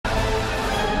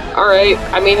Alright,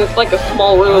 I mean, it's like a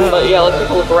small room, but yeah, let's take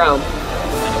a look around.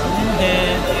 In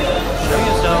here. Show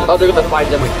yourself. Oh, they're gonna find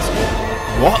them.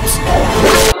 What?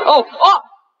 Oh! Oh!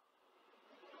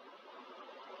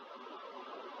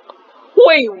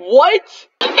 Wait, what?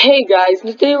 Hey guys,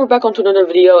 today we're back onto another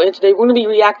video, and today we're going to be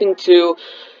reacting to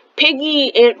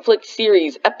Piggy Antflix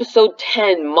series, episode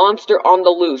 10, Monster on the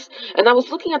Loose. And I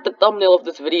was looking at the thumbnail of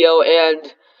this video,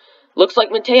 and looks like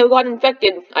Mateo got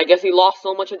infected. I guess he lost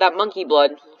so much of that monkey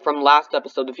blood from last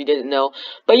episode, if you didn't know.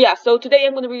 But yeah, so today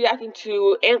I'm going to be reacting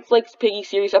to Antflix Piggy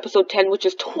series, episode 10, which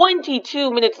is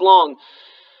 22 minutes long.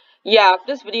 Yeah, if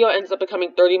this video ends up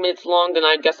becoming 30 minutes long, then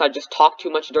I guess I just talk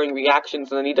too much during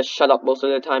reactions and I need to shut up most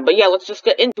of the time. But yeah, let's just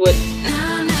get into it.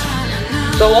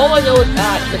 So all I know is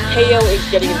that Mateo is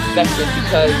getting infected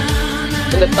because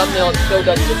in the thumbnail it showed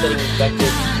that he was getting infected.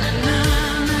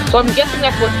 So I'm guessing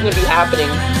that's what's going to be happening,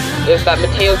 is that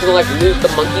Mateo's going to like lose the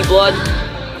monkey blood,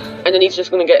 and then he's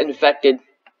just going to get infected.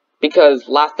 Because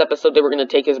last episode they were going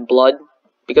to take his blood,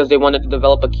 because they wanted to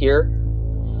develop a cure.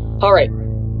 Alright.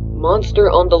 Monster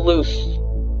on the Loose.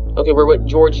 Okay, we're with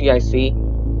Georgie, I see.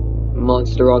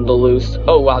 Monster on the Loose.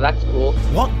 Oh, wow, that's cool.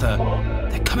 What the?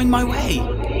 They're coming my way.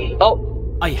 Oh.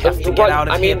 I have to get out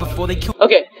of here before they kill.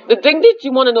 Okay, the thing that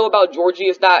you want to know about Georgie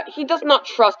is that he does not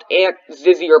trust Aunt,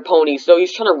 Zizzy, or Pony, so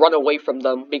he's trying to run away from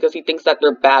them because he thinks that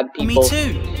they're bad people. Me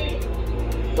too.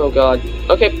 Oh, God.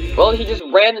 Okay, well, he just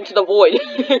ran into the void.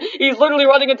 He's literally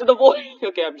running into the void.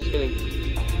 Okay, I'm just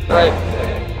kidding. Alright.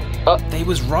 They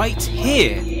was right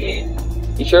here.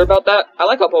 You sure about that? I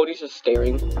like how Pony's just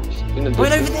staring.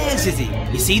 Right over there,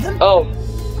 Zizzy. You see them? Oh,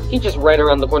 he just ran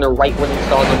around the corner right when he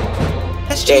saw them.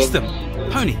 Let's chase them.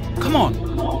 Pony, come on.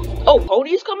 Oh,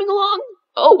 Pony's coming along?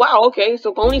 Oh, wow, okay,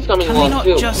 so Pony's coming along, too. Can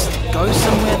we not just go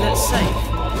somewhere that's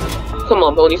safe? Come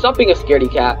on, Pony, stop being a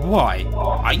scaredy cat. Why?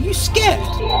 Are you scared?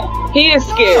 He is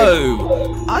scared.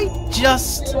 No, I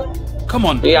just... Come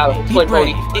on, yeah, be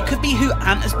brave. It could be who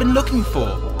Ant has been looking for.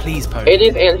 Please, Pony. It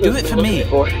is Ant. Do it for me.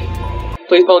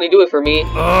 Please, Pony, do it for me. Oh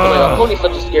my God, Pony's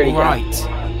such a scaredy cat.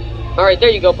 Right. Alright, there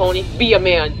you go, Pony. Be a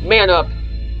man. Man up.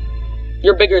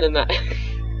 You're bigger than that.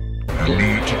 You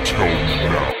need to tell me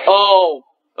now. Oh.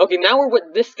 Okay, now we're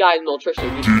with this guy in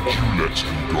Nutrition. Did you let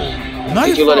him go? No,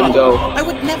 Did you let him go? I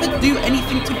would never do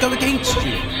anything to go against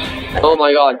you. Oh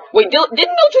my God. Wait, didn't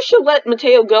Nutrition let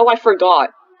Mateo go? I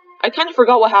forgot. I kind of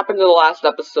forgot what happened in the last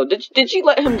episode. Did she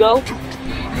let him go? He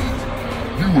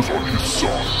was on his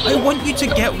side. I want you to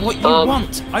get what you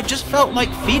want. I just felt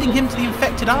like feeding him to the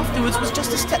infected afterwards was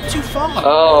just a step too far.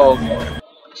 Oh.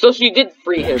 So she did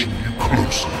free him. You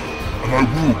closer, and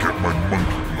I will get my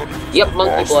monkey blood. Yep,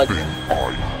 monkey blood.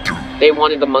 I do. They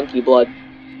wanted the monkey blood.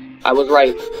 I was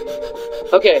right.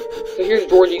 Okay, so here's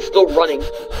Georgie still running.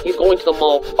 He's going to the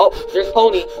mall. Oh, there's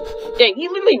Pony. Dang, he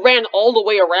literally ran all the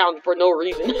way around for no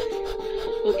reason.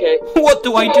 Okay. What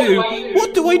do I do?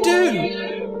 What do I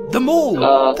do? The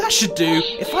mall. That should do.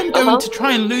 If I'm going to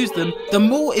try and lose them, the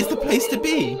mall is the place to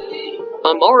be.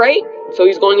 Alright. So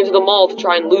he's going into the mall to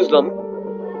try and lose them.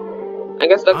 I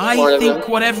guess that's smart of him. I think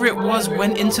whatever it was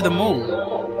went into the mall.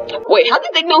 Wait, how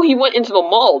did they know he went into the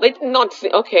mall? They did not see.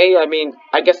 Okay, I mean,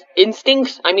 I guess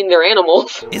instincts? I mean, they're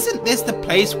animals. Isn't this the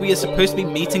place we are supposed to be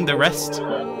meeting the rest?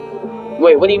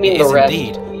 Wait, what do you mean the rest?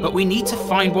 Indeed, but we need to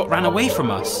find what ran away from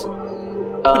us.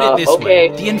 Put it this way,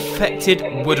 the infected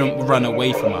wouldn't run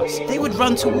away from us. They would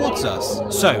run towards us.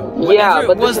 So,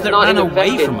 whatever it was that ran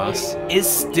away from us is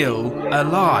still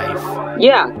alive.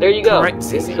 Yeah, there you go. Correct,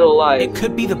 He's still alive. It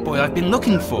could be the boy I've been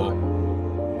looking for.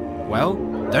 Well,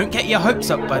 don't get your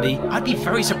hopes up, buddy. I'd be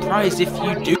very surprised if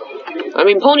you do. I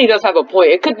mean, Pony does have a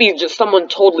point. It could be just someone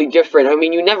totally different. I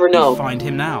mean, you never know. Find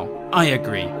him now. I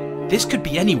agree. This could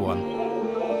be anyone.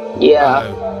 Yeah.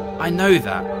 Oh, I know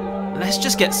that. Let's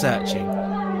just get searching.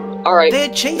 Alright, they're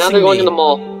chasing now they're going me. to the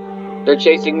mall. They're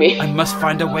chasing me. I must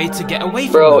find a way to get away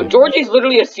from them. Bro, Georgie's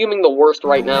literally assuming the worst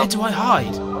right now. Where do I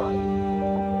hide?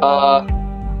 I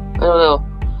don't know.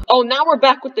 Oh, now we're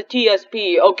back with the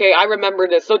TSP. Okay, I remember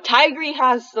this. So Tigry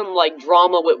has some, like,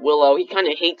 drama with Willow. He kind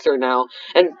of hates her now.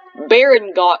 And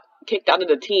Baron got kicked out of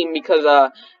the team because,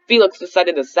 Felix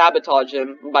decided to sabotage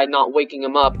him by not waking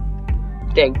him up.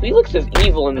 Dang, Felix is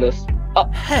evil in this.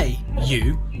 Hey,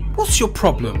 you. What's your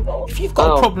problem? If you've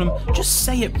got a problem, just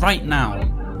say it right now.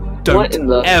 Don't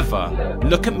ever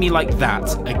look at me like that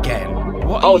again.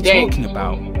 What are you talking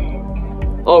about?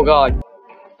 Oh god.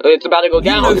 It's about to go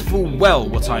down. You know full well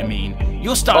what I mean.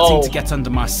 You're starting to get under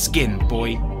my skin,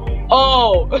 boy.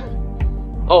 Oh!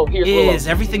 Oh, here's Willow. Is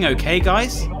everything okay,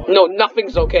 guys? No,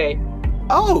 nothing's okay.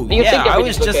 Oh, yeah, I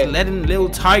was just letting little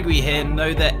Tigry here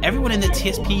know that everyone in the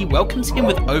TSP welcomes him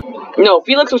with open... No,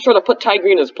 Felix was trying to put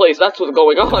Tigry in his place. That's what's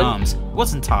going on. Arms.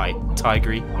 wasn't I,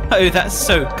 Tigry? Oh, that's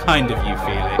so kind of you,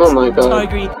 Felix. Oh my god.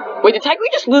 Tigry. Wait, did Tigry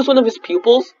just lose one of his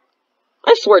pupils?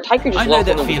 I swear, Tigry just lost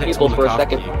one of his pupils for a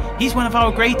second. He's one of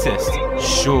our greatest.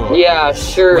 Sure. Yeah,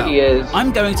 sure well, he is.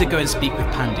 I'm going to go and speak with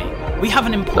Pandy. We have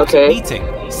an important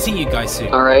meeting. See you guys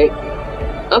soon. Alright.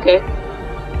 Okay.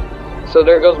 So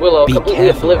there goes Willow, completely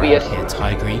oblivious. Here,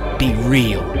 Tigry. Be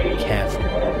real careful.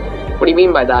 What do you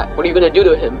mean by that? What are you gonna do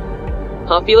to him?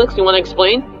 Huh, Felix? You wanna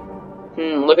explain?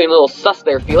 Looking a little sus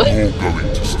there, Felix. You're going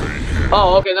to stay here.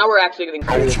 Oh, okay, now we're actually getting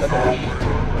serious.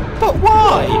 But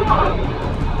why?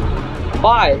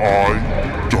 Why?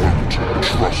 I don't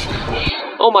trust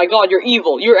you. Oh my god, you're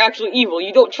evil. You're actually evil.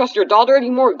 You don't trust your daughter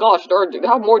anymore? Gosh,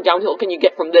 how more downhill can you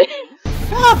get from this?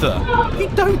 Father, you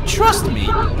don't trust me.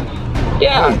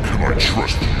 Yeah. How can I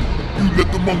trust you? You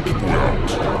let the monkey boy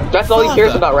out. That's all he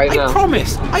cares about right now. I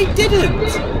promise, I didn't.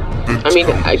 Then I mean,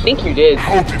 I think you did.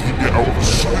 How did he get out of a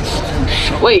celestial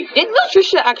shell? Wait, did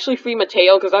Patricia actually free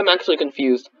Mateo? Because I'm actually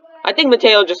confused. I think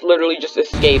Mateo just literally just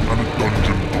escaped. And a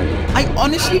dungeon door. I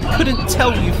honestly couldn't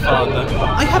tell you, Father.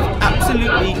 I have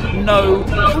absolutely no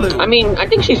clue. I mean, I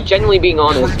think she's genuinely being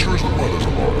honest. Traitor as well as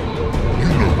mine. You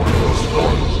know what this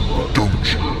was, don't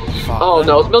you? Father, Oh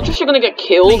no, is Patricia gonna get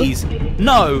killed? please,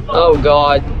 no. Oh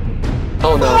god.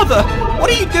 Oh no. Father, what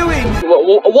are you doing?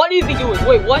 What is he doing?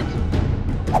 Wait, what?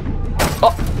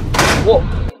 Oh,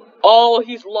 whoa. Oh,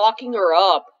 he's locking her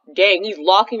up. Dang, he's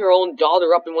locking her own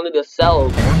daughter up in one of the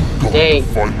cells. I'm Dang. going to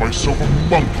find myself a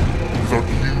monkey without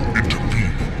you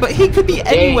intervening. But he could be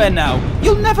anywhere now.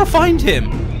 You'll never find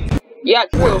him. Yeah,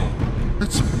 true. Well,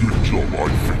 it's a good job I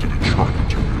fitted a tracker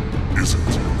to him, isn't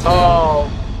it?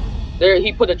 Oh. There,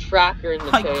 he put a tracker in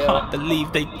I Mateo. can't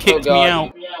believe they kicked me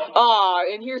out. Ah,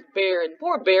 and here's Baron.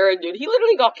 Poor Baron, dude. He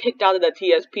literally got kicked out of the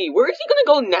TSP. Where is he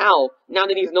gonna go now? Now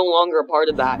that he's no longer a part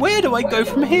of that. Where do I go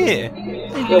from here?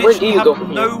 Yeah, where do you go from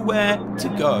here? Nowhere to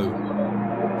go.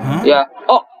 Huh? Yeah.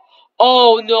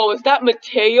 Oh no, is that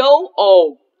Mateo?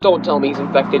 Oh, don't tell me he's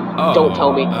infected. Oh, Don't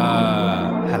tell me.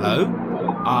 Hello?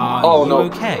 Oh, you no.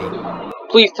 okay?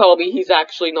 Please tell me he's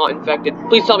actually not infected.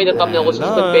 Please tell me the thumbnail was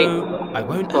just a fake. I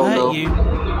won't Oh, hurt no. you.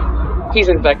 He's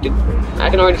infected. I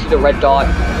can already see the red dot.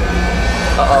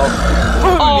 Uh-oh.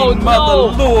 Holy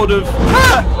mother no! lord of...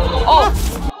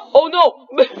 Oh no!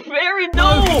 Baron,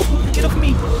 no! Get off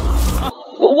me!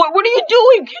 What are you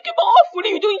doing? Kick him off! What are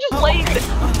you doing? Just laying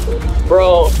there.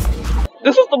 Bro,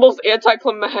 this is the most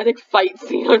anticlimactic fight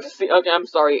scene I've seen. Okay, I'm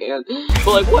sorry, Ann. But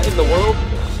like, what in the world?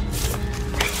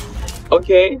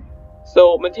 Okay,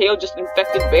 so Mateo just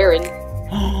infected Baron.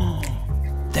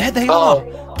 There they are!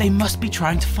 They must be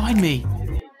trying to find me.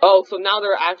 Oh, so now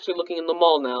they're actually looking in the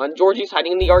mall now, and Georgie's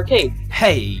hiding in the arcade.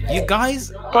 Hey, you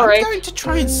guys, Alright. I'm going to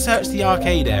try and search the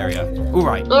arcade area.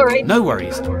 Alright, Alright. no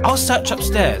worries. I'll search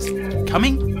upstairs.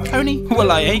 Coming, Tony?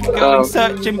 Well, I ain't going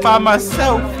searching by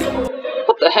myself.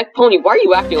 What the heck, Pony? Why are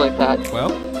you acting like that?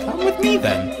 Well, come with me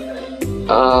then.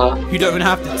 You don't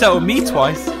have to tell me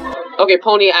twice. Okay,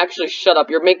 Pony, actually shut up.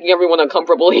 You're making everyone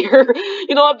uncomfortable here.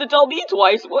 You don't have to tell me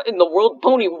twice. What in the world?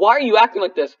 Pony, why are you acting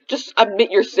like this? Just admit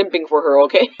you're simping for her,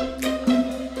 okay?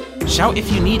 Shout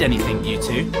if you need anything, you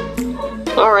two.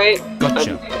 Alright.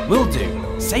 Gotcha. Will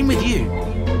do. Same with you.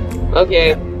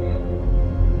 Okay.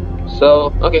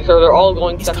 So they're all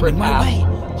going He's separate coming my paths. way.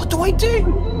 What do I do?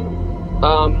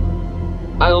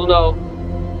 I don't know.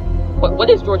 What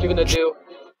is Georgie gonna do?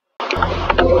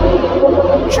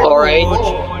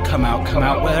 Alright. Come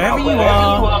out, wherever you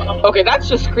are. Okay, that's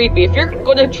just creepy. If you're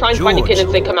gonna try and find a kid and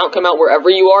say come out wherever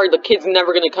you are, the kid's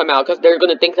never gonna come out because they're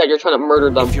gonna think that you're trying to murder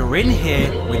them. If you're in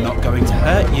here, we're not going to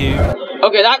hurt you.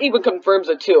 Okay, that even confirms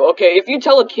it too. Okay, if you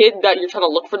tell a kid that you're trying to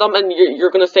look for them and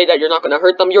you're gonna say that you're not gonna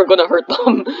hurt them, you're gonna hurt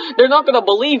them. They're not gonna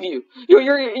believe you.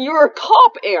 You're a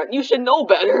cop, Ant. You should know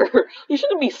better. You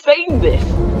shouldn't be saying this.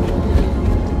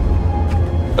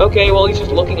 Okay, well he's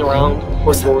just looking around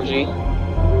for Georgie.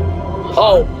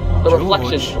 Oh, the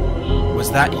reflection.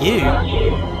 Was that you?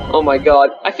 Oh my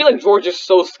god. I feel like George is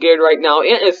so scared right now.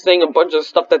 Ant is saying a bunch of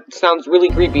stuff that sounds really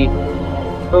creepy.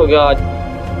 Oh god.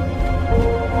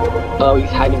 Oh, he's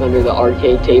hiding under the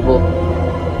arcade table.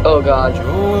 Oh god.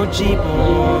 Georgie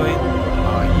boy,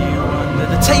 are you under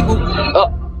the table?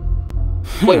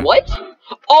 Wait, what?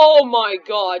 Oh my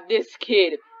god, this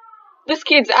kid. This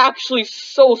kid's actually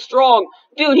so strong.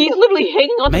 Dude, he's literally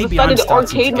hanging onto the side of the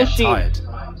arcade machine. Tired.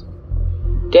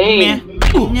 Dang.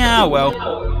 Yeah, well.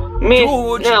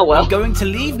 George, now well. I'm going to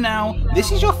leave now.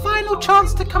 This is your final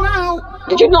chance to come out.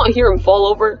 Did you not hear him fall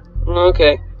over?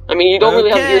 Okay. I mean, you don't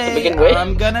really have ears to begin with.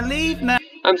 I'm gonna leave now.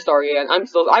 I'm sorry, Ant. I'm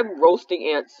roasting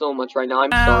Ant so much right now.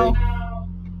 I'm sorry.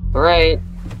 Alright.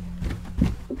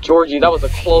 Georgie, that was a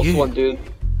close one, dude.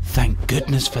 Thank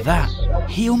goodness for that.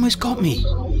 He almost got me.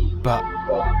 But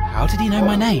how did he know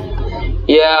my name?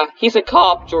 Yeah, he's a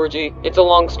cop, Georgie. It's a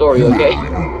long story, okay?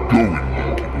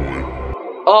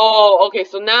 Oh, okay,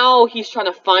 so now he's trying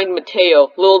to find Mateo.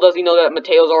 Little does he know that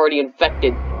Mateo's already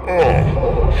infected.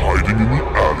 Hiding in the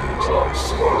alleys, I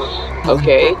see.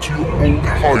 Okay. Back to your old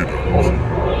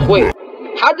hideout. Wait,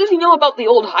 how does he know about the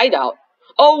old hideout?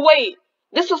 Oh, wait,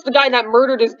 this was the guy that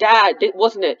murdered his dad,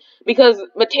 wasn't it? Because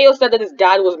Mateo said that his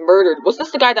dad was murdered. Was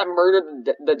this the guy that murdered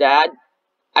the dad?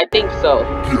 I think so.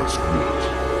 Yes, good.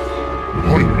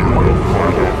 I know your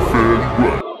hideout fairly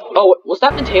well. Oh, was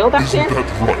that Mateo back there? Isn't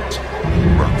that right,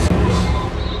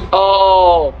 Maximus?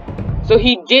 Oh, so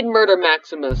he did murder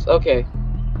Maximus. Okay,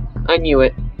 I knew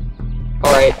it.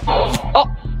 Alright. Oh!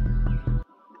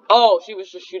 Oh, she was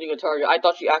just shooting a target. I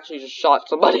thought she actually just shot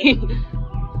somebody.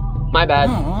 My bad.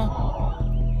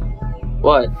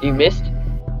 What? You missed?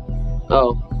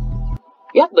 Oh.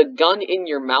 You have the gun in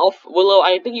your mouth? Willow,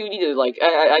 I think you need to, like,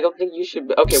 I don't think you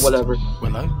should... Okay, whatever.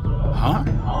 Willow? Huh?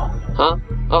 Huh?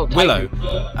 Oh, Willow,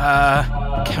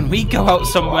 can we go out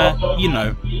somewhere, you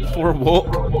know, for a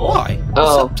walk? Why?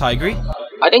 What's up, Tigry?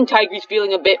 I think Tigry's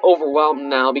feeling a bit overwhelmed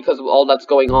now because of all that's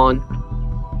going on.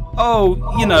 Oh,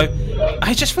 you know,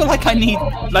 I just feel like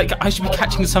I should be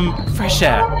catching some fresh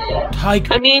air.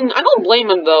 Tigry... I mean, I don't blame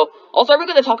him, though. Also, are we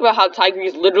going to talk about how Tigry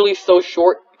is literally so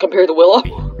short compared to Willow?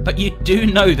 But you do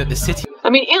know that the city... I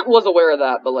mean, Ant was aware of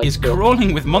that, but like... ...is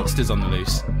crawling with monsters on the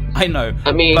loose. I know.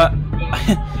 I mean... But...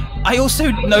 I also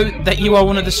know that you are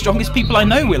one of the strongest people I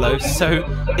know, Willow, so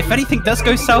if anything does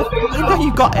go south, I know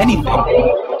you've got anything.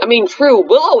 I mean, true,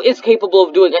 Willow is capable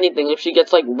of doing anything if she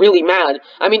gets, like, really mad.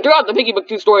 I mean, throughout the Piggy Book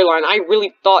 2 storyline, I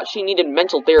really thought she needed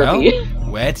mental therapy.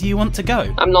 Well, where do you want to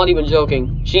go? I'm not even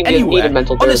joking. She Anywhere. needed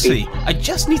mental therapy. Honestly, I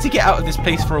just need to get out of this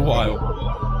place for a while.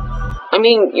 I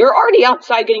mean, you're already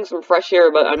outside getting some fresh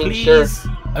air, but I mean, Please? sure.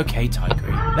 Okay,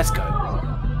 Tigry, let's go.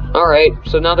 Alright,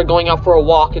 so now they're going out for a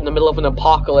walk in the middle of an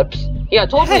apocalypse. Yeah,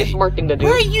 totally a smart thing to do.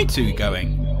 Where are you two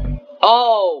going?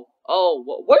 Oh,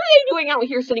 what are they doing out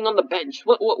here sitting on the bench?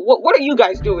 What are you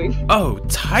guys doing? Oh,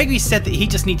 Tigry said that he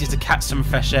just needed to catch some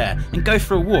fresh air and go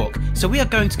for a walk, so we are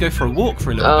going to go for a walk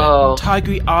for a little bit.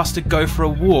 Tigry asked to go for a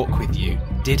walk with you,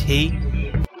 did he?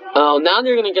 Oh, now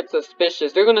they're gonna get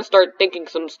suspicious. They're gonna start thinking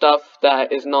some stuff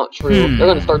that is not true. They're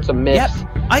gonna start some myths. Yep,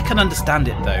 I can understand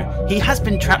it though. He has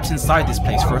been trapped inside this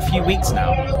place for a few weeks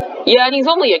now. Yeah, and he's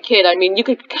only a kid. I mean, you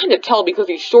could kind of tell because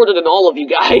he's shorter than all of you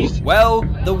guys. Well,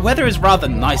 the weather is rather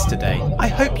nice today. I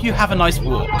hope you have a nice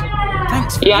walk.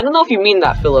 Thanks. Yeah, I don't know if you mean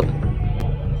that, Philip.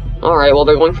 Alright, well,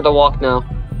 they're going for the walk now.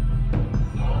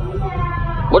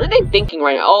 What are they thinking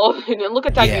right now? Oh, and look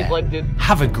at Tigry's leg, dude.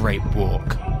 Have a great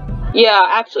walk. Yeah,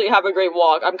 actually have a great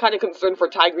walk. I'm kind of concerned for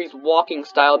Tigry's walking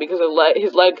style because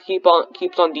his leg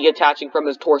keeps on detaching from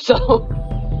his torso.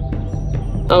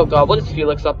 Oh god, what is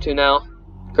Felix up to now?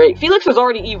 Great, Felix is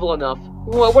already evil enough.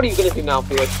 Well, what are you gonna do now,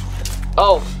 Felix?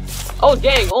 Oh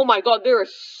dang, oh my god, there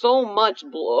is so much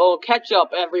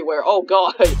ketchup everywhere. Oh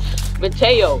god.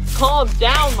 Mateo, calm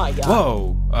down, my guy.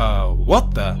 Whoa,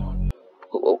 what the?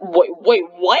 Wait,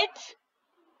 what?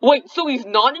 Wait, so he's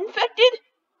not infected?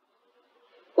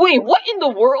 Wait, what in the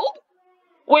world?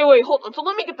 Wait, hold on. So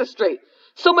let me get this straight.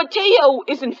 So Mateo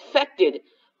is infected,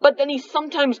 but then he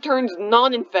sometimes turns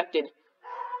non-infected.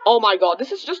 Oh my god,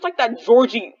 this is just like that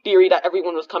Georgie theory that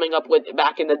everyone was coming up with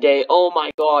back in the day. Oh my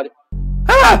god.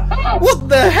 Ah! What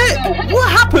the heck? What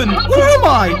happened? Where am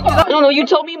I? I don't know, you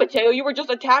told me, Mateo, you were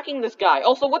just attacking this guy.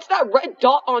 Also, what's that red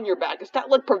dot on your back? Is that,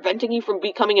 like, preventing you from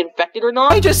becoming infected or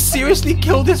not? I just seriously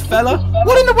killed this fella?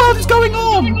 What in the world is going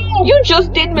on? You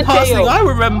just did, Mateo. Last thing I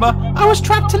remember, I was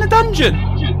trapped in a dungeon.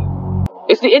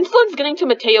 Is the insolence getting to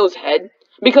Mateo's head?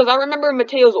 Because I remember in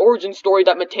Mateo's origin story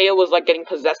that Mateo was, like, getting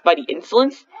possessed by the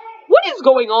insolence. What is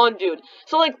going on, dude?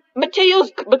 So, like,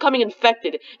 Mateo's becoming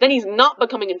infected, then he's not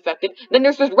becoming infected, then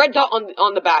there's this red dot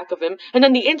on the back of him, and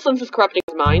then the insolence is corrupting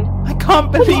his mind. I can't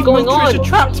believe Patricia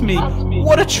trapped me.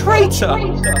 What a traitor.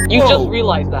 You just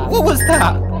realized that. What was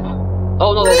that?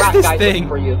 Oh, no, the rat guy's looking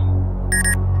for you.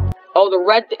 Oh, the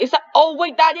red... Is that... Oh,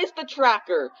 wait, that is the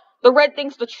tracker. The red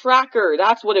thing's the tracker.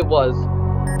 That's what it was.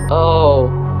 Oh.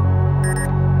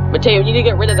 Mateo, you need to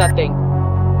get rid of that thing.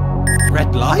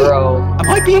 Red light? Bro. Am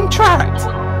I being tracked?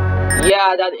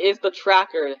 Yeah, that is the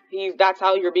tracker. That's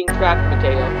how you're being tracked,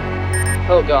 Mateo.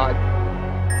 Oh god.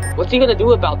 What's he gonna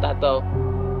do about that, though?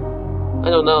 I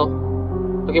don't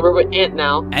know. Okay, we're with Ant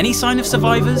now. Any sign of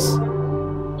survivors?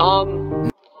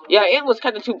 Yeah, Ant was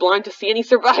kind of too blind to see any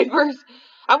survivors.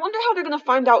 I wonder how they're gonna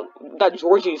find out that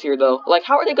Georgie's here, though. Like,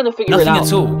 how are they gonna figure it out? Nothing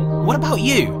at all. What about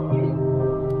you?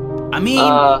 I mean,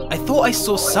 I thought I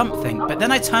saw something, but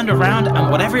then I turned around and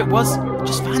whatever it was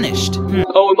just vanished.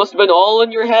 Oh, it must have been all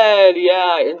in your head.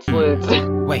 Yeah, influence.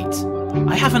 Wait,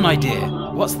 I have an idea.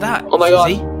 What's that, Oh my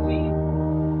Susie?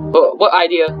 God. What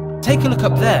idea? Take a look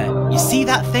up there. You see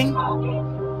that thing?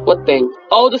 What thing?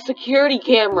 Oh, the security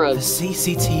cameras. The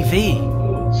CCTV.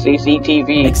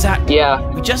 CCTV. Exactly. Yeah.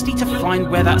 We just need to find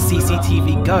where that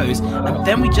CCTV goes, and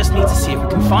then we just need to see if we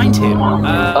can find him.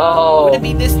 Would it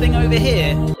be this thing over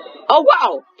here? Oh,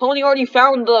 wow! Pony already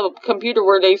found the computer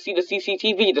where they see the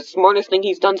CCTV, the smartest thing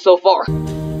he's done so far.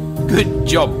 Good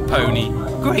job, Pony.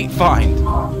 Great find.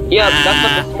 Yeah, that's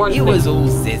not the smartest thing. It was all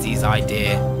Zizzy's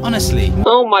idea, honestly.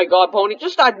 Oh my God, Pony,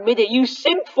 just admit it. You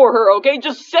simped for her, okay?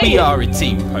 Just say it. We are a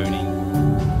team, Pony.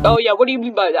 Oh yeah, what do you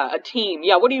mean by that? A team.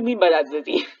 Yeah, what do you mean by that,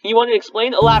 Zizzy? You want to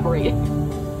explain? Elaborate.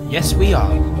 Yes, we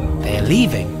are. They're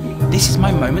leaving. This is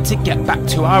my moment to get back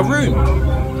to our room.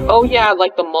 Oh yeah,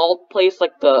 like the mall place,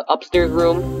 like the upstairs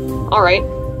room. Alright.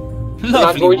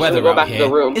 Lovely weather out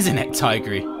here, isn't it,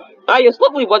 Tigry? Ah, yes,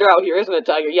 lovely weather out here, isn't it,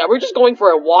 Tiger? Yeah, we're just going for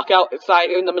a walk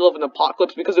outside in the middle of an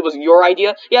apocalypse because it was your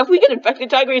idea. Yeah, if we get infected,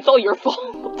 Tiger, it's all your fault.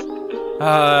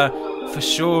 For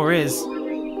sure is.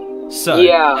 So,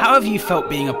 yeah. How have you felt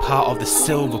being a part of the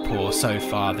Silverpaw so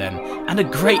far, then? And a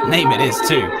great name it is,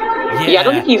 too. Yeah, I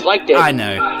don't think he's liked it. I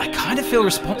know. I kind of feel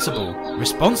responsible.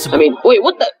 Responsible? I mean, wait,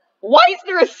 what the? Why is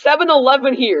there a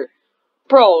 7-Eleven here?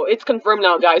 Bro, it's confirmed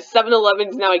now, guys.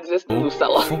 7-Elevens now exist in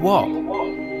Lucella. For what?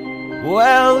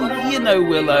 Well, you know,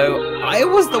 Willow, I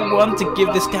was the one to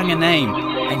give this gang a name.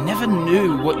 I never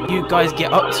knew what you guys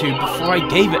get up to before I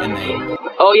gave it a name.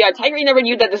 Oh yeah, Tigry never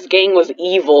knew that this gang was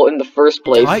evil in the first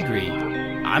place. Tigry,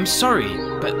 I'm sorry,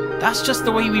 but that's just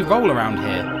the way we roll around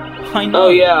here. I know. Oh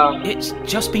yeah. It's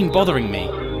just been bothering me.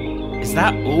 Is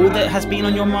that all that has been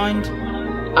on your mind?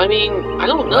 I mean, I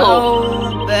don't know.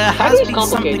 Well, there has been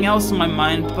something else in my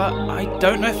mind, but I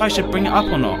don't know if I should bring it up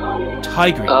or not.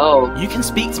 Tigry, you can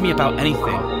speak to me about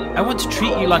anything. I want to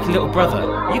treat you like a little brother.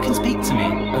 You can speak to me,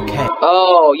 okay?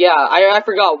 Oh, yeah, I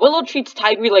forgot. Willow treats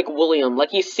Tigry like William.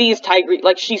 Like she sees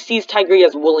Tigry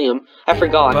as William. I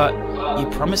forgot. But you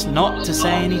promised not to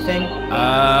say anything?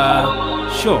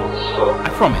 Sure. I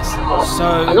promise.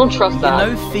 So, I don't trust that.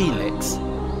 You know Felix?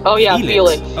 Oh yeah,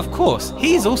 Felix. Of course,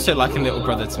 he's also like a little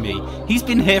brother to me. He's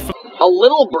been here from a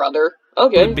little brother.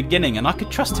 Okay. The beginning, and I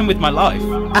could trust him with my life.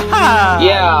 Aha!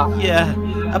 Yeah. Yeah.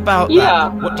 About that. Yeah.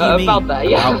 What do you mean? About that.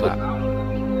 Yeah. About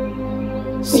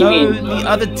that. So the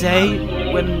other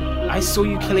day when I saw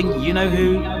you killing, you know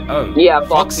who? Oh. Yeah,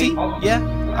 Foxy. Yeah,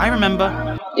 I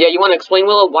remember. Yeah, you want to explain,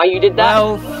 Willow, why you did that?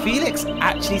 Well, Felix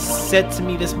actually said to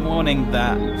me this morning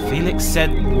that Felix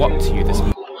said what to you this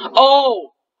morning?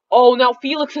 Oh, now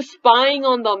Felix is spying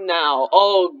on them now.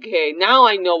 Okay, now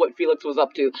I know what Felix was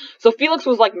up to. So Felix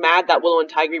was like mad that Willow and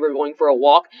Tigry were going for a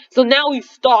walk. So now he's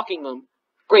stalking them.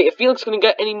 Great, if Felix gonna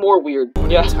get any more weird.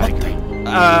 Yeah.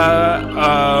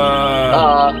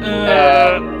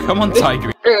 Come on,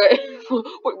 Tigry.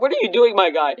 What are you doing, my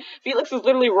guy? Felix is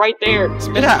literally right there.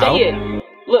 Spit it out. Say it.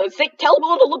 Look, tell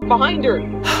Willow to look behind her.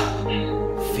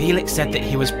 Felix said that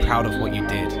he was proud of what you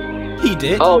did. He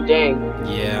did? Oh, dang.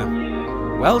 Yeah.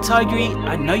 Well, Tigry,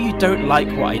 I know you don't like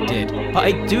what I did, but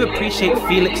I do appreciate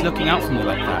Felix looking out for me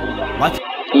like that. Like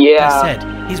I said,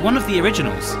 he's one of the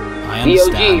originals. I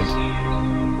understand. The OGs.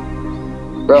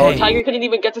 Bro, hey. Tigry couldn't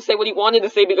even get to say what he wanted to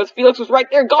say because Felix was right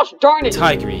there. Gosh darn it.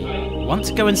 Tigry, want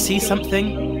to go and see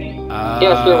something?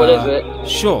 Yeah, sure. What is it?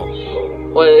 Sure.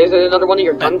 What, is it another one of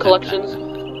your gun collections?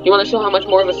 You want to show how much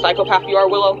more of a psychopath you are,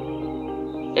 Willow?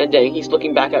 And dang, he's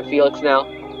looking back at Felix now.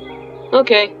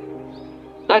 Okay.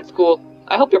 That's cool.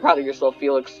 I hope you're proud of yourself,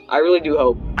 Felix. I really do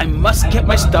hope. I must get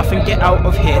my stuff and get out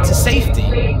of here to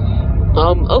safety.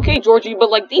 Okay, Georgie, but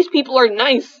like, these people are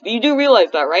nice. You do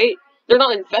realize that, right? They're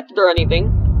not infected or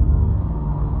anything.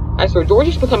 I swear,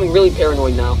 Georgie's becoming really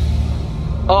paranoid now.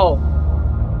 Oh.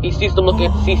 He sees them looking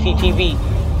at the CCTV.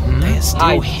 They're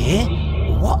still here?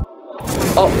 What?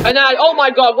 Oh, an ad. Oh my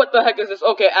god, what the heck is this?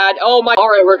 Okay, ad. Oh my.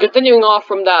 Alright, we're continuing off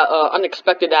from that,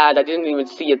 unexpected ad. I didn't even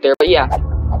see it there, but yeah.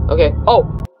 Okay. Oh,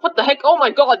 what the heck? Oh my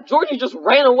god, Georgie just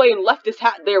ran away and left his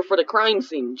hat there for the crime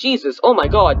scene. Jesus, oh my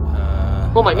god.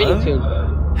 Oh, my mini-tune.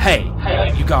 Hey,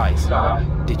 you guys.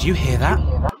 Did you hear that?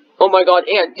 Oh my god,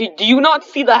 Ant, do you not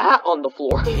see the hat on the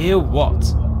floor? Hear what?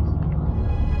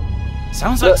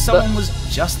 Sounds like someone was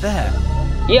just there.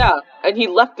 Yeah, and he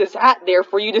left this hat there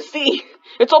for you to see.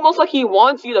 It's almost like he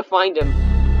wants you to find him.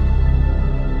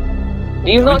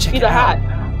 Do you not see the hat?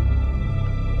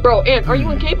 Bro, Ant, are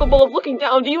you incapable of looking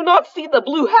down? Do you not see the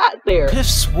blue hat there? I could have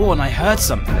sworn I heard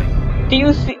something. Do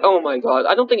you see? Oh my god,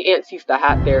 I don't think Ant sees the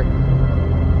hat there.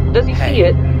 Does he see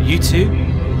it? You two?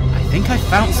 I think I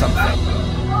found something.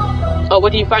 Oh,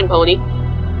 what do you find, Pony?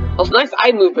 Oh, it's nice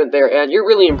eye movement there, and you're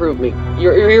really improving.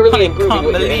 You're really improving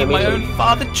with your animation. I can't believe my own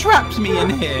father trapped me in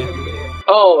here.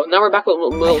 Oh, now we're back with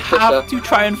little Trisha. I have to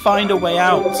try and find a way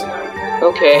out.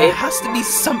 Okay. There has to be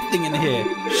something in here,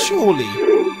 surely.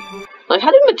 Like,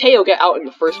 how did Mateo get out in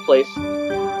the first place?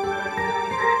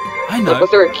 I know. Like,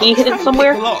 was there a key hidden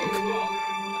somewhere? Pick the lock.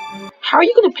 How are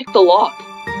you gonna pick the lock?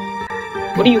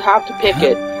 What do you have to pick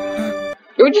it?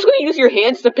 You're just gonna use your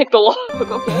hands to pick the lock,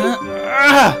 okay?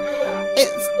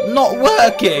 It's not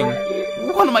working!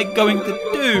 What am I going to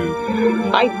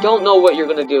do? I don't know what you're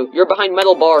gonna do. You're behind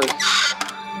metal bars.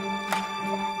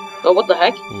 Oh, what the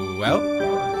heck? Well,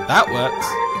 that works.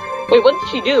 Wait, what did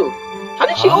she do? How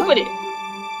did she open it?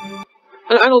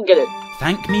 I don't get it.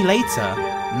 Thank me later.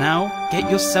 Now, get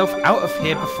yourself out of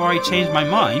here before I change my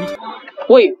mind.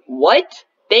 Wait, what?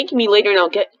 Thank me later now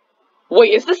get...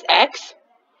 Wait, is this X?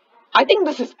 I think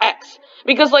this is X.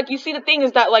 Because, like, you see, the thing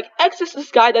is that, like, X is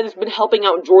this guy that has been helping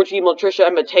out Georgie, Trisha,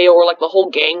 and Mateo, or, like, the whole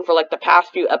gang for, like, the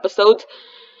past few episodes.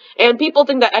 And people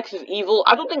think that X is evil.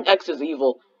 I don't think X is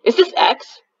evil. Is this X?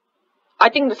 I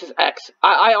think this is X.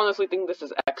 I honestly think this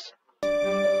is X.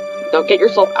 Now, get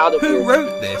yourself out of here. Who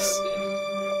wrote this?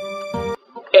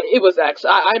 It was X.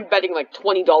 I'm betting, like,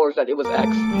 $20 that it was X.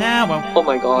 Nah, well. Oh,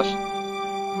 my gosh.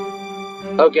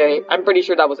 Okay, I'm pretty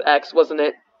sure that was X, wasn't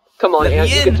it? Come on, Ant,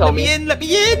 you can tell me. Let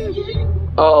me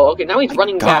in! Oh, okay, now he's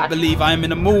running back. I can't believe I am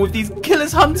in a mall with these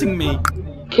killers hunting me.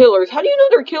 Killers? How do you know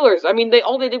they're killers? I mean,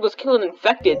 all they did was kill an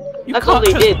infected. That's all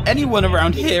they did. You can't trust anyone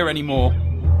around here anymore.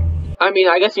 I mean,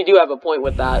 I guess you do have a point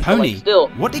with that. Pony, but, like, still.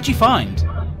 What did you find?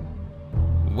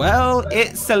 Well,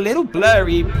 it's a little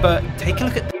blurry, but take a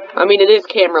look at... I mean, it is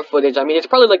camera footage. I mean, it's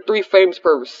probably like 3 frames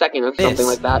per second or something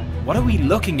like that. What are we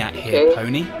looking at here,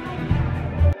 Pony?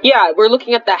 Yeah, we're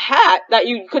looking at the hat that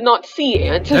you could not see,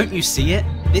 Ant. Don't you see it?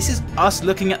 This is us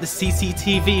looking at the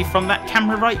CCTV from that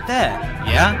camera right there.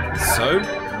 Yeah? So,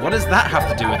 what does that have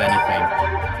to do with anything?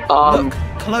 Look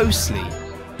closely.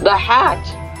 The hat.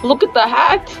 Look at the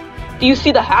hat. Do you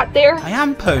see the hat there? I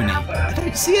am, Pony. I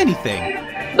don't see anything.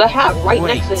 The hat right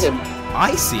next to him.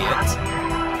 I see it.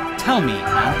 Tell me,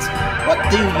 Ant,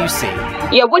 what do you see?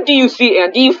 Yeah, what do you see,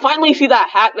 Ant? Do you finally see that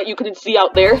hat that you couldn't see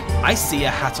out there? I see a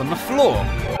hat on the floor.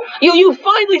 You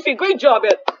finally see. Great job,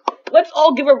 Ant. Let's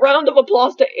all give a round of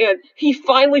applause to Ant. He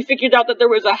finally figured out that there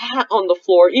was a hat on the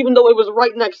floor, even though it was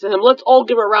right next to him. Let's all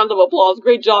give a round of applause.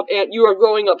 Great job, Ant. You are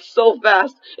growing up so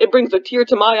fast. It brings a tear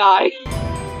to my eye.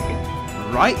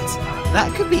 Right?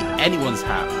 That could be anyone's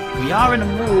hat. We are in a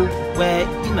mall where,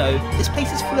 you know, this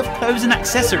place is full of clothes and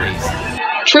accessories.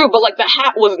 True, but, like, the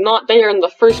hat was not there in the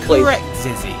first place. Correct,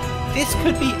 Zizzy. This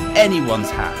could be anyone's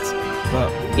hat. But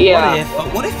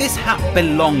what if this hat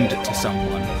belonged to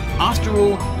someone? After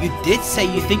all, you did say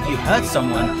you think you heard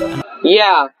someone. And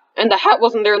yeah, and the hat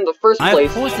wasn't there in the first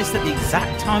place. I paused this at the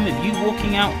exact time of you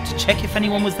walking out to check if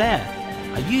anyone was there.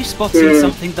 Are you spotting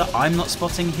something that I'm not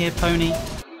spotting here, Pony?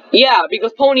 Yeah,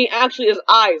 because Pony actually has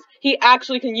eyes. He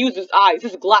actually can use his eyes.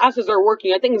 His glasses are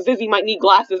working. I think Zizzy might need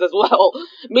glasses as well.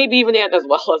 Maybe even Ant as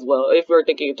well, if we're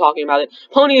thinking of talking about it.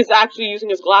 Pony is actually using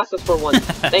his glasses for once.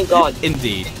 Thank God.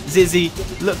 Indeed. Zizzy,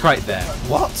 look right there.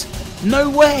 What? No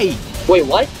way! Wait,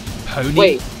 what? Pony,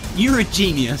 wait. You're a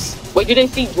genius. Wait, do they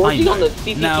see Georgie on the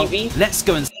CCTV? Now, let's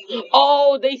go and...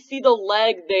 Oh, they see the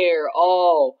leg there.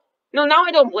 Oh. No, now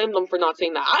I don't blame them for not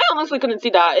seeing that. I honestly couldn't see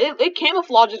that. It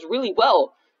camouflages really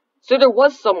well. So there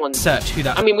was someone. Search who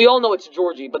that... I mean, we all know it's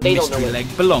Georgie, but they don't know it. Mystery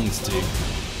leg belongs to.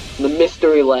 The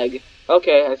mystery leg.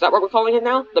 Okay, is that what we're calling it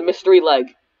now? The mystery leg.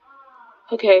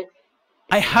 Okay.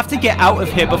 I have to get out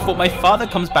of here before my father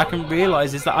comes back and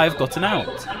realizes that I've gotten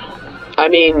out. I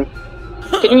mean,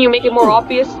 couldn't you make it more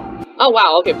obvious? Oh,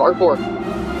 wow, okay, parkour.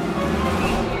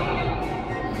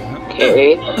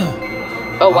 Okay.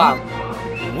 Oh, wow.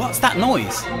 What's that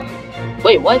noise?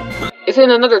 Wait, what? Is it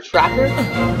another tracker?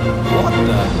 What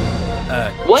the?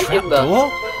 What in the... door?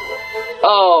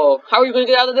 Oh, how are you going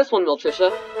to get out of this one, Trisha?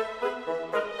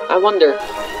 I wonder.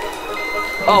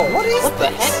 Oh, what the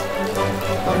heck?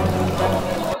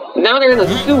 Now they're in the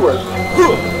sewer.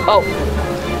 Oh.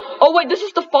 Oh, wait, this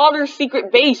is the father's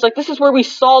secret base. Like, this is where we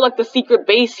saw, like, the secret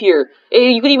base here.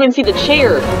 You could even see the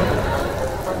chair.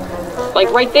 Like,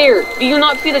 right there. Do you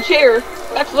not see the chair?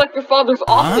 That's, like, your father's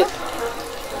office.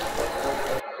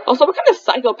 Also, what kind of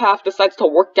psychopath decides to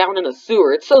work down in a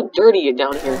sewer? It's so dirty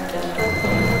down here.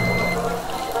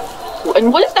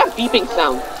 And what is that beeping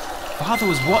sound? Father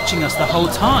was watching us the whole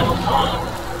time.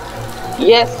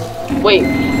 Yes. Wait.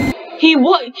 He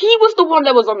was the one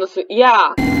that was on the...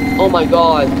 Yeah. Oh my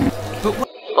god. But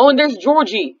oh, and there's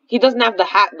Georgie. He doesn't have the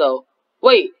hat, though.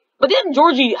 Wait. But didn't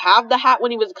Georgie have the hat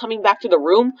when he was coming back to the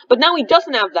room? But now he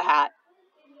doesn't have the hat.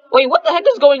 Wait, what the heck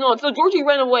is going on? So Georgie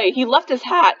ran away. He left his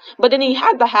hat, but then he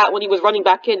had the hat when he was running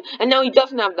back in, and now he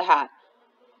doesn't have the hat.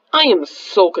 I am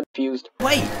so confused.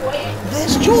 Wait,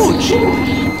 there's George!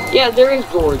 Yeah, there is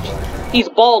George. He's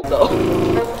bald, though.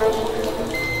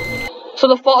 So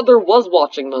the father was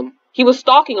watching them. He was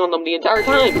stalking on them the entire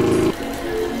time.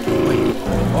 Wait,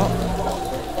 what?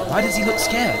 Why does he look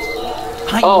scared?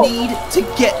 I need to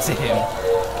get to him.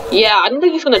 Yeah, I don't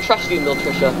think he's gonna trust you,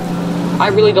 Miltricia. I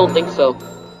really don't think so.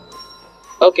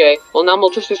 Okay, well now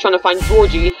Miltricia's trying to find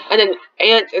Georgie, and then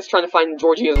Ant is trying to find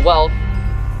Georgie as well.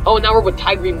 Oh, now we're with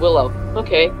Tiger and Willow.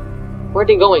 Okay. Where are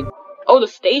they going? Oh, the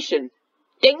station.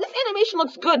 Dang, this animation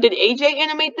looks good. Did AJ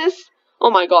animate this? Oh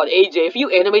my god, AJ, if you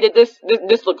animated this,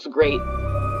 this looks great.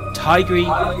 Tigry,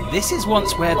 this is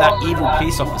once where that evil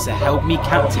police officer held me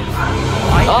captive.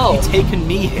 Why have you taken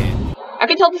me here? I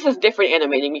can tell this is different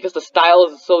animating because the style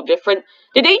is so different.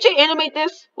 Did AJ animate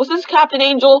this? Was this Captain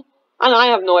Angel? I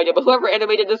have no idea, but whoever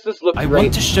animated this looks great. I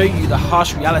want to show you the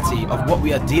harsh reality of what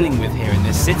we are dealing with here in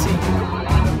this city.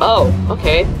 Oh,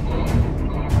 okay.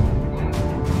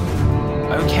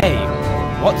 Okay,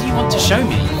 what do you want to show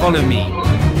me? Follow me.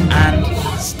 And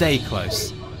stay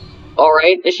close.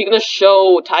 Alright, is she gonna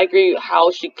show Tigry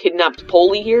how she kidnapped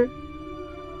Polly here?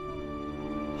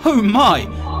 Oh my!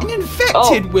 An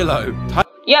infected Willow!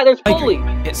 Yeah, there's Polly!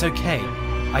 It's okay.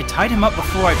 I tied him up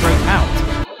before I broke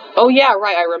out. Oh yeah,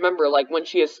 right, I remember, like, when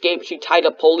she escaped, she tied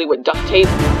up Polly with duct tape.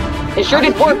 It sure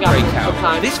did work out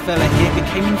sometimes. This fella here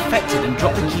became infected and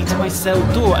dropped the key to my cell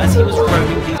door as he was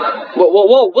roaming the...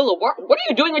 Whoa, Willow, what are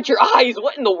you doing with your eyes?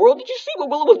 What in the world? Did you see what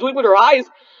Willow was doing with her eyes?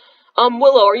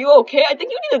 Willow, are you okay? I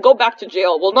think you need to go back to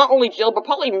jail. Well, not only jail, but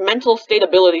probably mental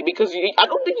stability, because I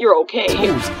don't think you're okay.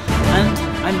 And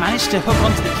I managed to hook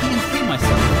onto the key and free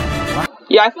myself.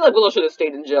 Yeah, I feel like Willow should have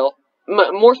stayed in jail.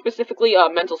 More specifically,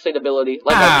 mental stability.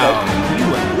 Like you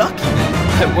were lucky.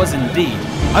 I was indeed.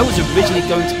 I was originally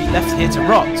going to be left here to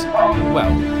rot.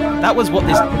 Well, that was what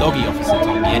this doggy officer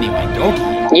told me anyway.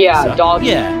 Doggy? Yeah, officer. doggy.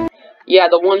 Yeah. Yeah,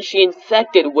 the one she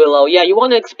infected, Willow. Yeah, you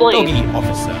want to explain? Doggy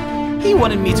officer. He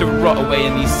wanted me to rot away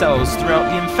in these cells throughout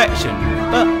the infection,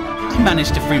 but I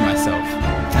managed to free myself.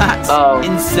 That's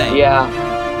insane. Yeah.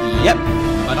 Yep,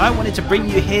 but I wanted to bring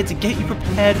you here to get you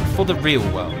prepared for the real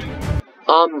world.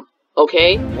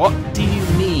 Okay. What do you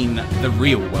mean, the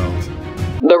real world?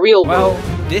 The real world?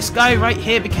 Well, this guy right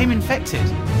here became infected,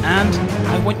 and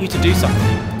I want you to do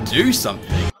something. Do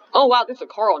something? Oh wow, there's a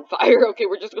car on fire. Okay,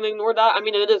 we're just gonna ignore that? I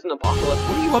mean, it is an apocalypse.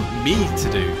 What do you want me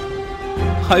to do?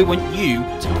 I want you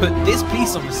to put this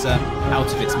police officer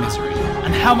out of its misery.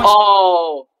 And how much...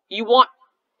 Oh, you want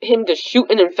him to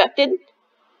shoot an infected?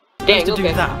 Dang, to do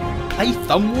that? Play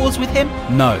Thumb Wars with him?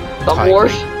 No. Thumb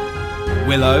Wars?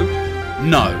 Willow?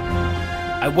 No.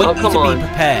 I want you to be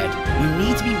prepared. You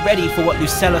need to be ready for what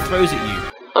Lucella throws at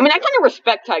you. I mean, I kind of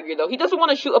respect Tiger, though. He doesn't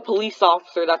want to shoot a police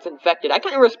officer that's infected. I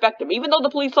kind of respect him. Even though the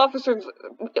police officer's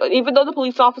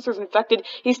infected,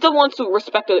 he still wants to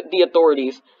respect the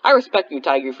authorities. I respect you,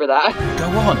 Tiger, for that. Go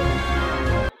on.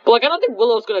 But, like, I don't think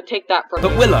Willow's gonna take that from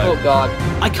But Willow, oh god.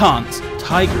 I can't.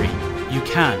 Tigry, you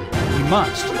can. You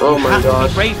must. Oh you my have gosh. to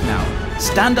be brave now.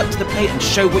 Stand up to the plate and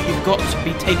show what you've got to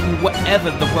be taking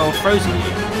whatever the world throws at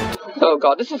you. Oh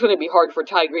god, this is gonna be hard for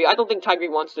Tigry. I don't think Tigry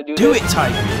wants to do this. Do it,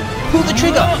 Tigry. Pull the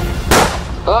trigger.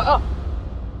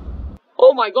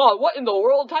 Oh my god, what in the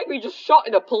world? Tigry just shot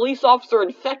at a police officer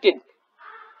infected.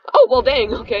 Oh, well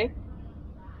dang, okay.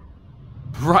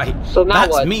 Right, so now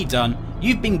that's what? Me done.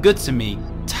 You've been good to me.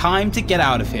 Time to get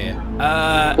out of here.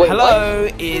 Wait, hello?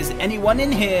 What? Is anyone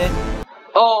in here?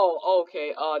 Oh,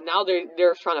 okay, now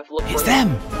they're trying to look for It's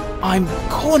them! I'm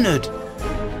cornered!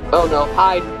 Oh no,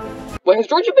 hide. Wait, has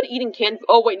Georgie been eating canned...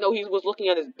 Oh wait, no, he was looking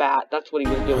at his bat. That's what he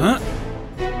was doing. Huh?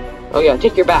 Oh yeah,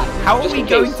 take your bat. How are we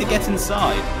going to get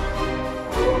inside?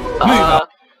 Move up.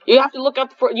 You have to look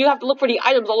for the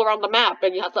items all around the map,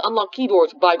 and you have to unlock key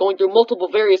doors by going through multiple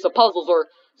various puzzles, or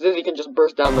Zizzy can just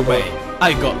burst down the way.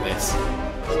 I got this.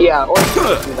 Yeah, or you can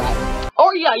just do that.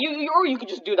 Or yeah, you could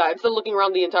just do that. Instead of looking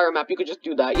around the entire map, you could just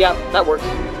do that. Yeah, that works.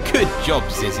 Good job,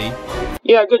 Zizzy.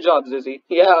 Yeah, good job, Zizzy.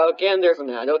 Yeah, okay, and there's an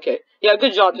ad. Okay. Yeah,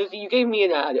 good job, Zizzy. You gave me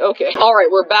an ad. Okay.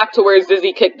 Alright, we're back to where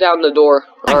Zizzy kicked down the door.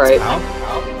 Alright.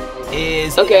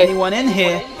 Is anyone in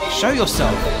here? Show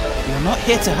yourself. You're not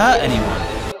here to hurt anyone.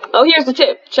 Oh, here's the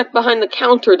tip. Check behind the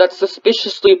counter that's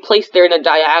suspiciously placed there in a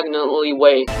diagonally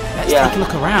way. Let's take a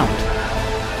look around.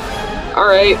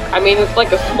 Alright, I mean, it's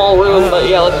like a small room, but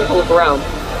yeah, let's take a look around.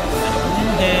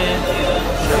 In here.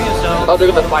 Show yourself. Oh, they're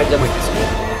gonna find them.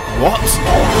 What?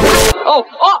 Oh!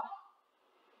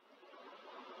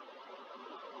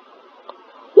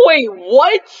 Wait,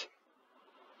 what?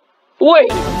 Wait.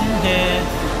 Here.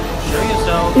 Show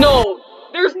yourself. No,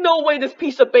 there's no way this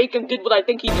piece of bacon did what I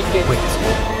think he just did. Wait.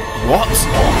 What?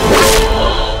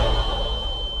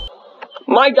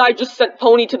 My guy just sent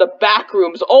Pony to the back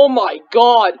rooms. Oh my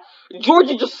god.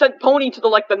 Georgie just sent Pony to the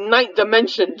 9th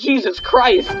dimension. Jesus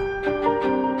Christ.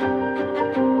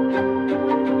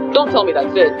 Don't tell me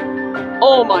that's it.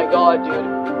 Oh my god,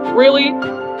 dude. Really?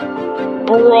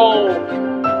 Bro.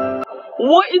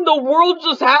 What in the world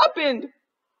just happened?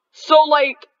 So,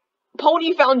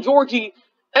 Pony found Georgie,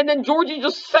 and then Georgie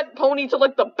just sent Pony to,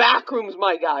 the back rooms,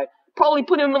 my guy. Probably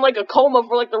put him in, a coma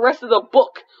for, the rest of the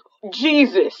book.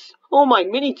 Jesus. Oh my,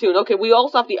 mini-tune. Okay, we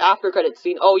also have the after credit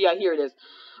scene. Oh yeah, here it is.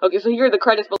 Okay, so here are the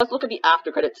credits, but let's look at the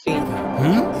after credit scene. Yeah,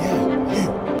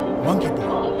 you. Monkey boy.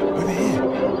 Over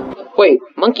here. Wait,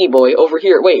 monkey boy over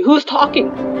here. Wait, who's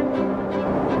talking?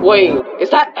 Wait,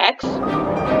 is that X?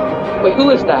 Wait,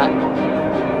 who is that?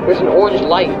 There's an orange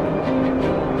light.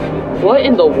 What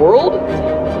in the world? Wait,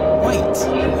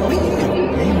 who are you?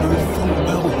 You know full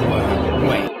well who I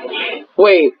am.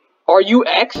 Wait, are you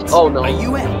X? Oh no. Are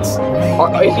you X?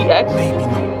 Is he X?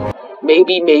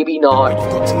 Maybe not. Maybe not.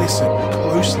 You've got to listen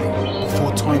closely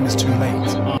before time is too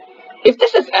late. If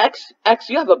this is X,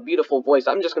 you have a beautiful voice.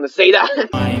 I'm just gonna say that.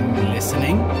 I'm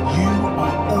listening. You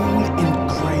are all in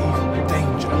grave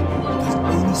danger. There's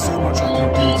only so much I can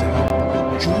do to help.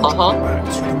 George went back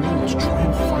to the mall to try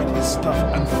and find his stuff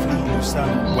and flee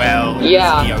Lucerne. Well,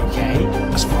 yeah.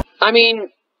 Is he okay? I mean,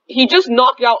 he just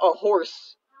knocked out a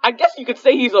horse. I guess you could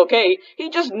say he's okay. He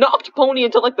just knocked Pony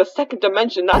into, the 2nd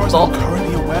dimension, that's all.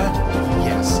 Currently aware?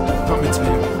 Yes. But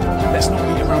Mateo, let's not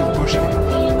beat around the bush here.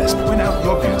 Let's point out the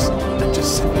obvious and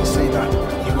just simply say that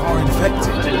you are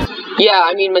infected. Yeah,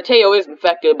 I mean, Mateo is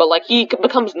infected, but, he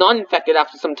becomes non-infected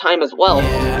after some time as well.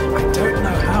 Yeah, I don't know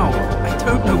how. I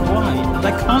don't know why. And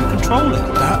I can't control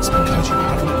it. That's because you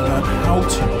haven't learned how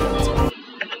to yet.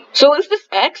 So is this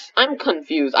X? I'm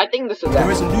confused. I think this is X.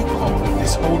 There is a loophole in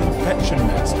this whole infection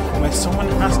mess where someone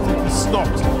has to be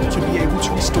stopped to be able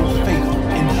to restore faith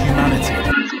in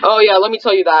humanity. Oh yeah, let me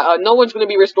tell you that. No one's going to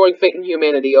be restoring faith in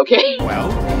humanity, okay?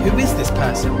 Well, who is this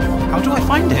person? How do I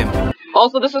find him?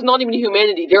 Also, this is not even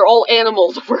humanity. They're all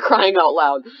animals, if we're crying out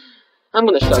loud. I'm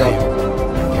gonna shut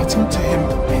up. Getting to him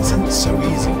isn't so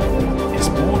easy. It's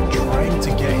more trying to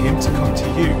get him to come to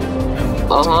you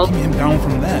and taking him down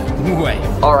from there. Wait.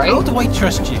 Alright. How do I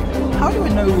trust you? How do I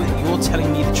know that you're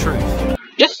telling me the truth?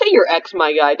 Just say you're X,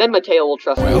 my guy, then Mateo will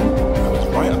trust Well, you. I was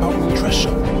right about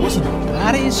Maltricia, wasn't I?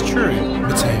 That is true.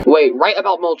 Mateo. Wait, right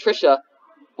about Maltricia.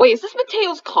 Wait, is this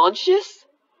Mateo's conscious?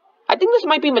 I think this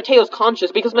might be Mateo's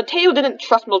conscious, because Mateo didn't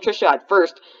trust Maltricia at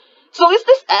first. So is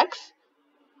this X?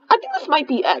 I think this might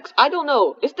be X. I don't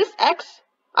know. Is this X?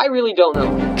 I really don't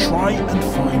know. Try and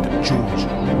find George.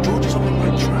 George is on the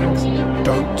right tracks.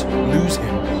 Don't lose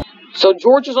him. So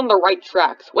George is on the right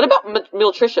tracks. What about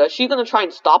Maltricia? Is she gonna try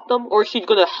and stop them? Or is she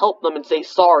gonna help them and say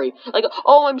sorry?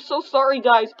 Oh, I'm so sorry,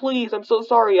 guys. Please, I'm so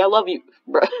sorry. I love you.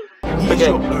 Bruh. He's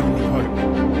your only hope.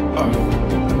 Oh,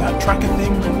 and that tracker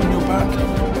thing on your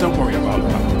back? Don't worry about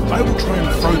that. I will try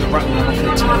and throw the rat man off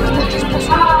your tail as much as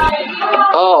possible.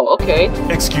 Oh, okay.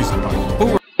 Excuse the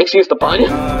pun. Excuse the pun?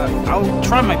 I'll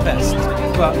try my best,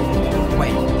 but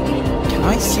wait, can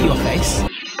I see your face?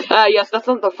 Yes, that's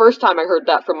not the first time I heard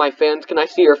that from my fans. Can I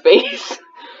see your face?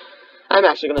 I'm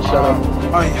actually gonna shut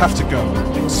up. I have to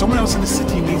go. Someone else in the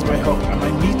city needs my help, and I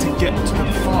need to get to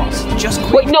them fast. Just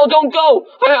wait, no, don't go!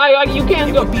 You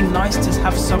can't go! It would be nice to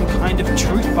have some kind of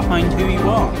truth behind who you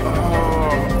are.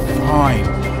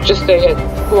 Fine. Just say it.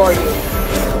 Who are you?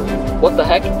 What the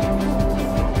heck?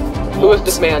 Who is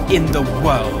this man? In the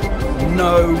world?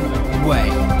 No way.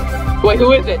 Wait,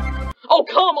 who is it? Oh,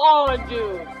 come on,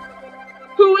 dude!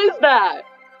 Who is that?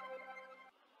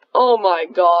 Oh my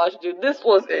gosh, dude, this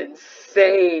was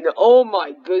insane. Oh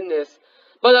my goodness.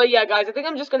 But yeah, guys, I think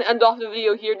I'm just gonna end off the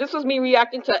video here. This was me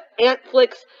reacting to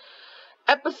Antflix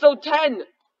episode 10.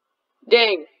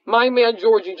 Dang, my man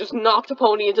Georgie just knocked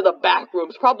Pony into the back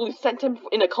rooms. Probably sent him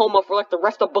in a coma for the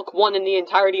rest of book 1 and the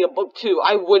entirety of book 2.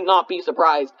 I would not be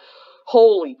surprised.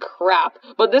 Holy crap.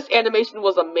 But this animation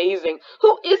was amazing.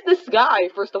 Who is this guy,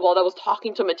 first of all, that was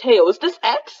talking to Mateo? Is this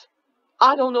X?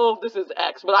 I don't know if this is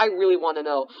X, but I really want to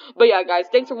know. But yeah, guys,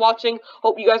 thanks for watching.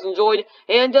 Hope you guys enjoyed.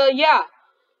 And yeah,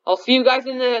 I'll see you guys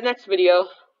in the next video.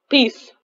 Peace.